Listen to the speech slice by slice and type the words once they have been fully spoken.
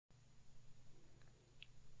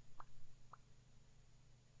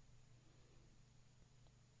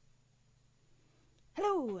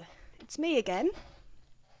Hello, it's me again.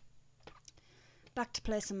 Back to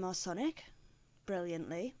play some more Sonic.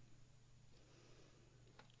 Brilliantly.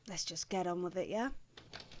 Let's just get on with it, yeah?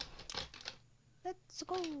 Let's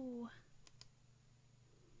go.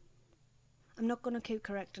 I'm not going to keep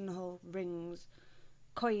correcting the whole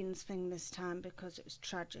coins thing this time because it was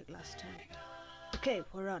tragic last time. Okay,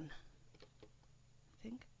 we're on. I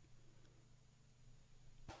think.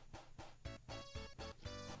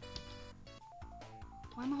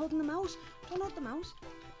 Why am I holding the mouse? Don't hold the mouse.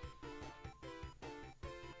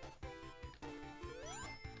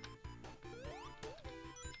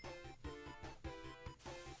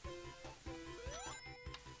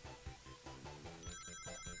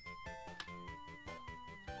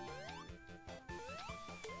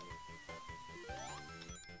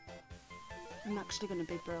 I'm actually going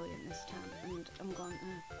to be brilliant this time, and I'm going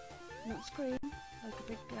to not scream like a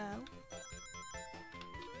big girl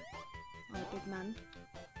or a big man.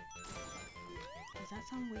 Does that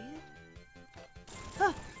sound weird?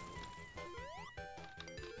 Ah!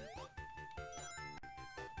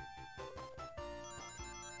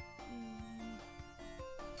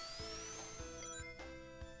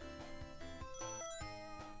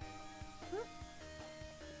 Huh?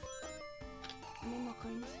 I need more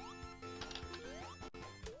coins.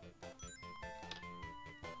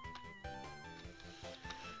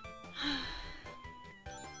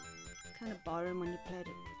 Kind of boring when you played it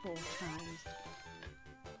 4 times.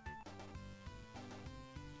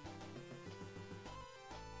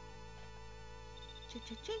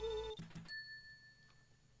 Cha-cha-ching!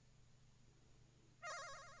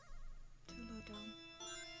 Too low down.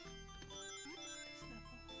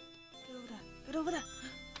 This level. Get over there! Get over there!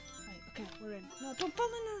 Right, okay, we're in. No, don't fall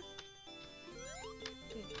in there!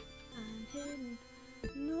 Okay, I'm hidden.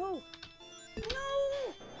 No! No!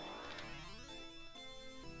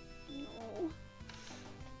 No.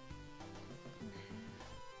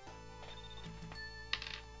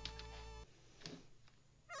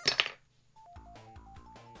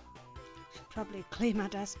 Should probably clean my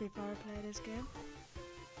desk before I play this game.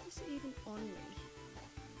 Is it even on me?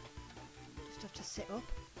 Just have to sit up.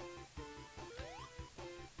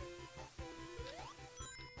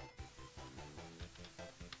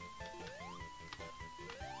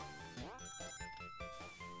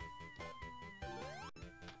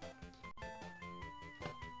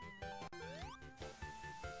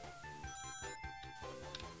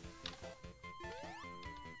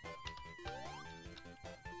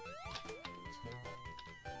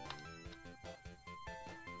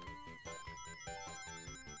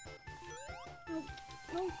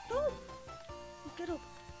 No, no, no! Get up.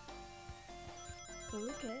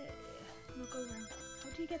 Okay. We'll go around. How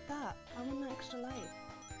do you get that? I want that extra life.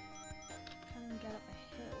 Can't even get up a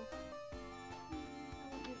hill. I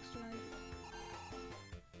want the extra life.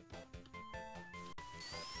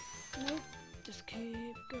 Nope. Just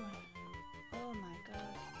keep going. Oh my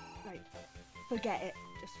god. Right. Forget it.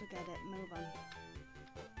 Just forget it. Move on.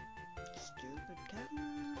 Stupid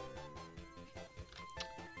camera.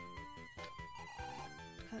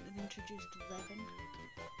 Can't have introduced Revan.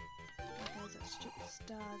 There's that stupid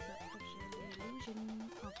stars that gives you the illusion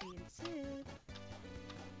of being safe.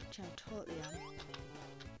 Which I totally am.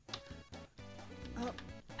 Oh,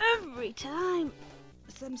 every time!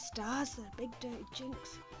 It's them stars, they're big dirty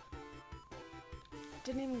jinx.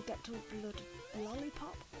 Didn't even get to a bloody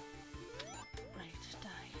lollipop. Right,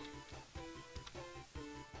 die.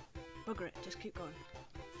 Bugger it, just keep going.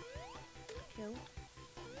 Kill.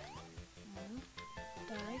 No.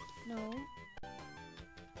 Die. No.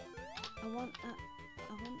 I want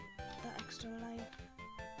that extra life.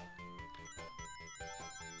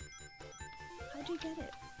 How do you get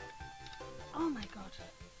it? Oh my god.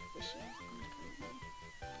 This shit is gonna kill me.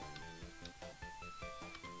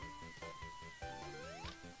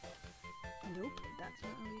 Nope, that's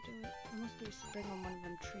not how you do it. I must do spring on one of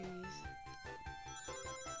them trees.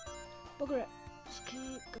 Bugger it. Just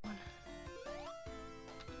keep going.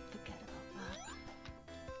 Forget about that.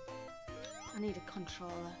 I need a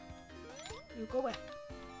controller. You go away.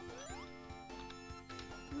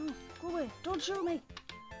 No, go away. Don't shoot me.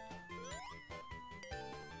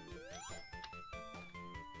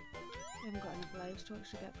 I haven't got enough lives to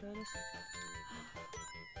actually get through this.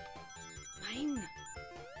 Mine.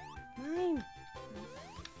 Mine.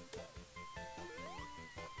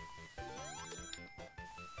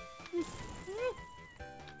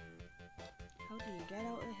 How do you get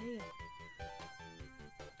out of here?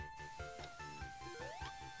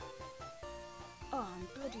 Oh, I'm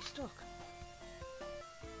bloody stuck.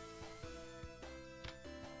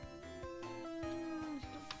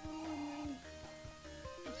 Stop following me.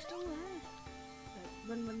 It's still there. Right,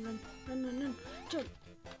 run Jump.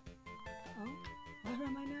 Oh, where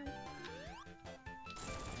am I now?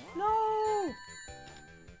 No!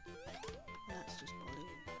 That's just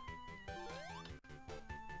bullying.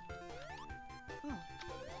 Oh,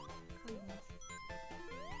 coins.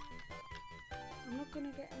 I'm not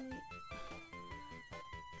gonna get any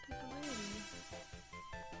pepperoni.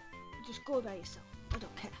 Just go by yourself. I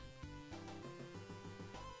don't care.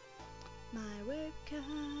 My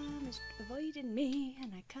webcam is avoiding me,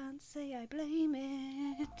 and I can't say I blame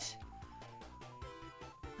it.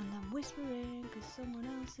 And I'm whispering because someone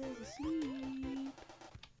else is asleep.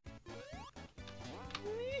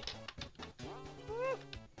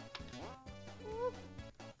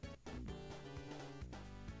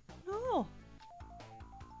 No!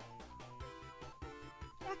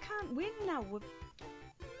 I can't win now with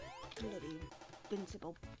bloody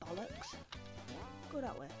invincible bollocks. Go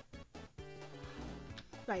that way.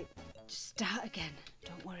 Right, just start again.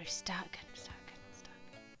 Don't worry, start again, start again, start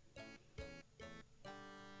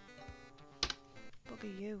again.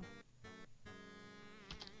 Bugger you.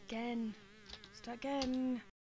 Again. Start again.